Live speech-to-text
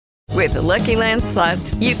With the Lucky Land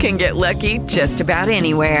Slots, you can get lucky just about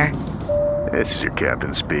anywhere. This is your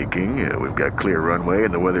captain speaking. We've got clear runway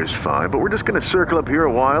and the weather's fine, but we're just going to circle up here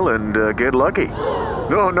a while and get lucky.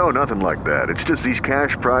 No, nothing like that. It's just these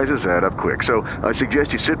cash prizes add up quick. So I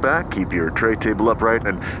suggest you sit back, keep your tray table upright,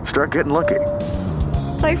 and start getting lucky.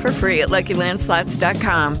 Play for free at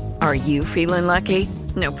LuckyLandSlots.com. Are you feeling lucky?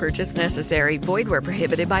 No purchase necessary. Void where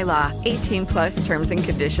prohibited by law. 18 plus terms and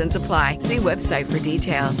conditions apply. See website for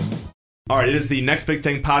details. All right, it is the Next Big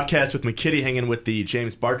Thing podcast with McKiddy hanging with the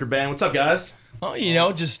James Barker Band. What's up, guys? Oh,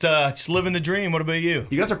 just living the dream. What about you?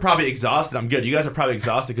 You guys are probably exhausted. I'm good. You guys are probably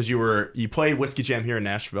exhausted because you played Whiskey Jam here in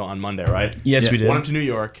Nashville on Monday, right? Yes, we did. Went up to New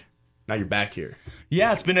York. Now you're back here.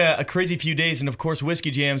 Yeah, it's been a crazy few days, and of course,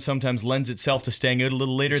 Whiskey Jam sometimes lends itself to staying out a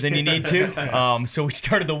little later than you need to. So we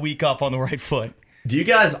started the week off on the right foot. Do you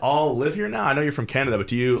guys all live here now? I know you're from Canada, but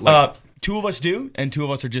do you Two of us do, and two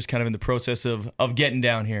of us are just kind of in the process of getting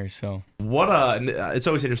down here. So it's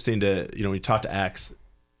always interesting to when you talk to acts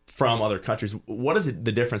from other countries. What is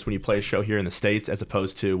the difference when you play a show here in the States as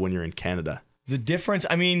opposed to when you're in Canada? The difference,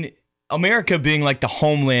 America being like the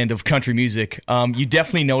homeland of country music, you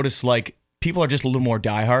definitely notice like people are just a little more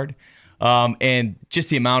diehard, and just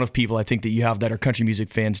the amount of people I think that you have that are country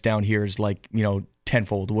music fans down here is like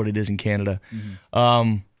tenfold what it is in Canada.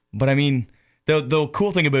 Mm-hmm. But The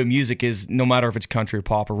cool thing about music is no matter if it's country or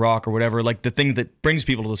pop or rock or whatever, like the thing that brings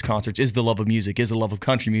people to those concerts is the love of music, is the love of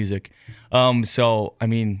country music.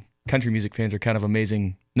 Country music fans are kind of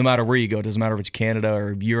amazing no matter where you go. It doesn't matter if it's Canada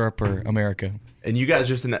or Europe or America. And you guys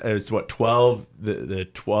just, it's 12, the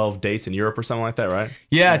 12 dates in Europe or something like that, right?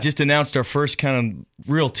 Yeah, just announced our first kind of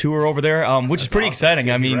real tour over there, which is pretty exciting.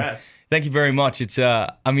 Congrats. Thank you very much. It's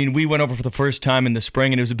we went over for the first time in the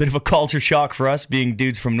spring, and it was a bit of a culture shock for us being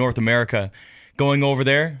dudes from North America. Going over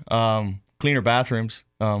there, cleaner bathrooms.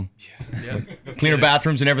 Cleaner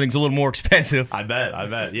bathrooms and everything's a little more expensive. I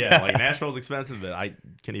bet. Yeah, like Nashville's expensive, but I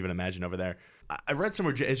can't even imagine over there. I read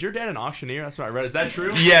somewhere, is your dad an auctioneer? That's what I read. Is that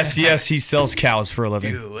true? Yes, he sells cows for a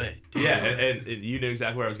living. Do it. Yeah, and you knew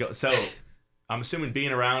exactly where I was going. So I'm assuming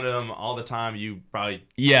being around him all the time, you probably...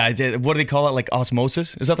 Yeah, I did. What do they call it? Like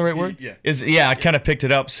osmosis? Is that the right word? Yeah. I kind of picked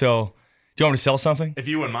it up, so... Do you want me to sell something? If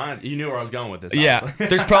you wouldn't mind. You knew where I was going with this. Yeah.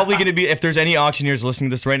 There's probably going to be, if there's any auctioneers listening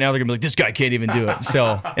to this right now, they're going to be like, this guy can't even do it.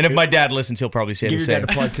 So, and if my dad listens, he'll probably say the same. Give your dad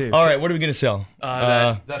a plug too. All right, what are we going to sell?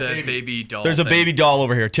 That baby doll. There's a baby doll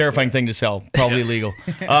over here. Terrifying thing to sell. Probably illegal.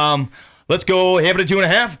 Let's go. Hey, to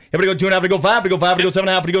 2.5. Hey, to go 2.5. To go 5. To go 5. To go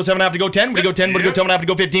 7.5. To go 7.5. To go 10. To go 10. To go 10.5. To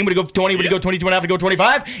go 15. To go 20. To go 22.5. To go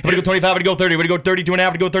 25. To go 25. To go 30. To go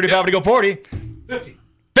 32.5. To go 35. To go 40.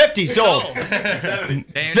 50 sold.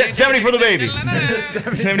 70 for the baby.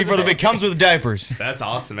 70 for the baby. Comes with diapers. That's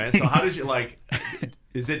awesome, man. So how did you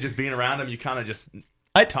is it just being around him, you kind of just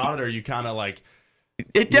taught it, or you kind of like...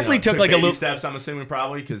 It definitely took like a little... steps, I'm assuming,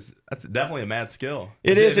 probably, because that's definitely a mad skill.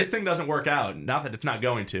 It is. This thing doesn't work out. Not that it's not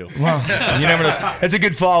going to. Well, you never know. It's a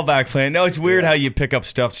good fallback plan. No, it's weird how you pick up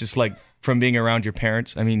stuff just like from being around your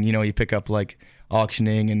parents. You pick up like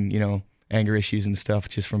auctioning and, anger issues and stuff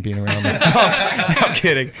just from being around them. No, I'm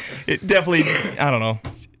kidding. It definitely, I don't know.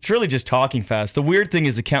 It's really just talking fast. The weird thing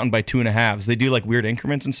is the counting by 2.5s. They do like weird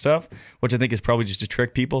increments and stuff, which I think is probably just to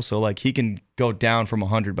trick people. So like he can go down from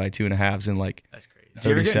 100 by 2.5s and like... That's crazy. Do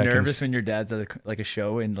you ever get nervous when your dad's at a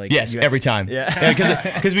show and like? Yes, every time. Yeah,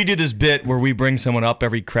 because we do this bit where we bring someone up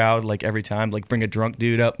every crowd, like every time, like bring a drunk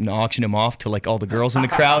dude up and auction him off to like all the girls in the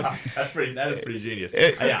crowd. That is pretty genius.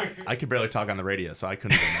 Yeah, I could barely talk on the radio, so I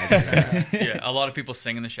couldn't even imagine that. Yeah, a lot of people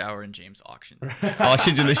sing in the shower and James auctions.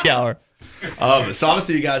 Auctions in the shower. So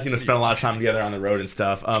obviously you guys, spend a lot of time together on the road and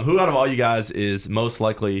stuff. Who out of all you guys is most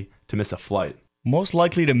likely to miss a flight? Most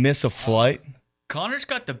likely to miss a flight? Connor's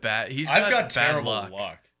got the bad. I've got bad terrible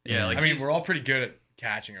luck. Yeah, we're all pretty good at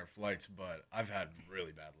catching our flights, but I've had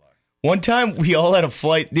really bad luck. One time we all had a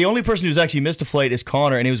flight. The only person who's actually missed a flight is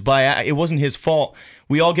Connor, and it wasn't his fault.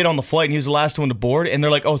 We all get on the flight, and he was the last one to board, and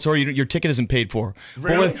they're like, "Oh, sorry, your ticket isn't paid for."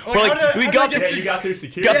 Really? We got you got through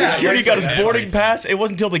security. Got through security, got his boarding pass. It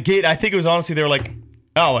wasn't until the gate. I think it was honestly they were like,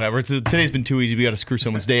 "Oh, whatever. Today's been too easy. We got to screw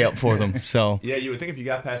someone's day up for them." So yeah, you would think if you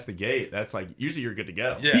got past the gate, that's like usually you're good to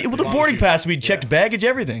go. Yeah, with the boarding pass, we checked baggage,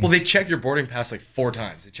 everything. Well, they check your boarding pass like 4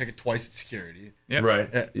 times. They check it twice at security. Yep. Right.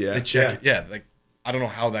 Yeah. They check it. Yeah. Like I don't know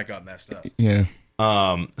how that got messed up. Yeah.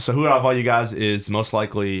 So who out of all you guys is most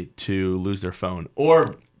likely to lose their phone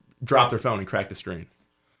or drop their phone and crack the screen?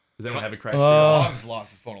 Does anyone have a crash? Bob's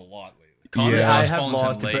lost his phone a lot lately. I have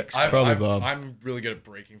lost it. Probably Bob. I'm really good at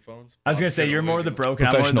breaking phones. I was gonna say you're more the broken.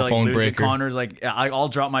 Professional I'm more phone the, like, losing. breaker. Connor's like I'll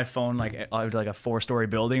drop my phone like a 4-story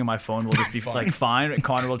building and my phone will just be like fine. And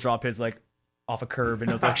Connor will drop his like off a curb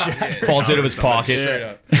and it'll like shit. Falls out of his pocket. Straight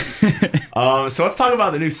up. So let's talk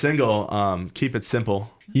about the new single, Keep It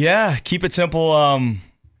Simple. Yeah, Keep It Simple.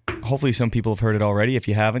 Hopefully some people have heard it already. If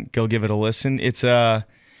you haven't, go give it a listen. It's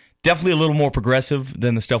definitely a little more progressive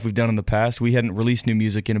than the stuff we've done in the past. We hadn't released new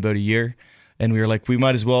music in about a year, and we were like, we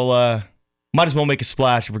might as well make a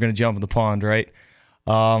splash if we're going to jump in the pond, right?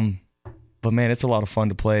 But man, it's a lot of fun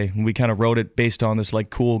to play. We kind of wrote it based on this like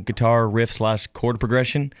cool guitar riff / chord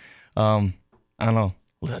progression. I don't know.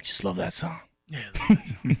 Well, I just love that song.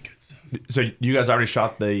 So you guys already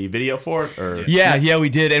shot the video for it, or Yeah, we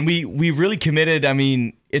did, and we really committed. I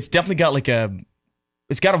mean, it's definitely got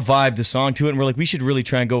it's got a vibe, the song to it, and we're like, we should really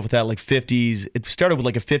try and go with that like 50s. It started with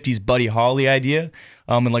like a 50s Buddy Holly idea,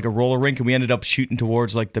 and like a roller rink, and we ended up shooting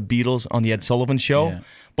towards like the Beatles on the Ed Sullivan Show. Yeah.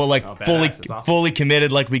 But like fully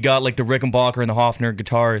committed, like we got like the Rickenbacker and the Hofner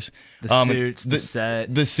guitars, the suits, the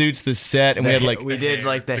set, and we had like we did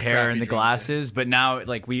like the hair and the glasses. But now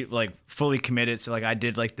like we like fully committed. So like I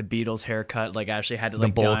did like the Beatles haircut, like I actually had it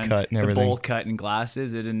like the bowl done, cut and the everything. bowl cut and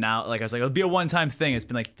glasses. And now like I was like, it'll be a one-time thing. It's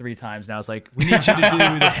been like 3 times now. It's like we need you to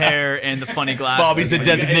do the hair and the funny glasses. Bobby's the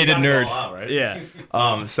designated nerd. Out, right? Yeah.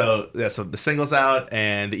 So the single's out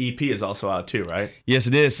and the EP is also out too, right? Yes,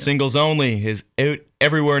 it is. Singles only is out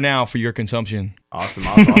everywhere now for your consumption. Awesome.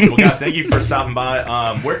 Well, guys, thank you for stopping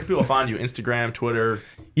by. Where can people find you? Instagram, Twitter?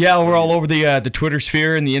 Yeah, we're all over the Twitter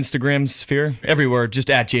sphere and the Instagram sphere, everywhere. Just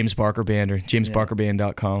at James Barker Band or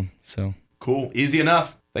jamesbarkerband.com. So cool, easy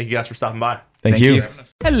enough. Thank you guys for stopping by. Thank you.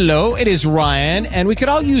 Hello, it is Ryan, and we could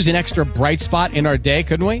all use an extra bright spot in our day,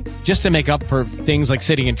 couldn't we? Just to make up for things like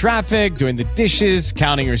sitting in traffic, doing the dishes,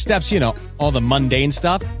 counting your steps, all the mundane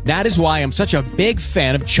stuff. That is why I'm such a big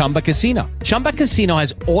fan of Chumba Casino. Chumba Casino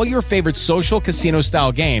has all your favorite social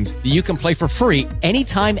casino-style games that you can play for free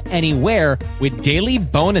anytime, anywhere with daily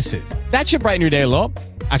bonuses. That should brighten your day a little.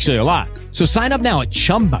 Actually, a lot. So sign up now at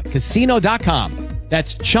ChumbaCasino.com.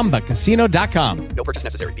 That's ChumbaCasino.com. No purchase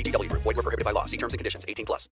necessary. VGW Group. Void where prohibited by law. See terms and conditions. 18+.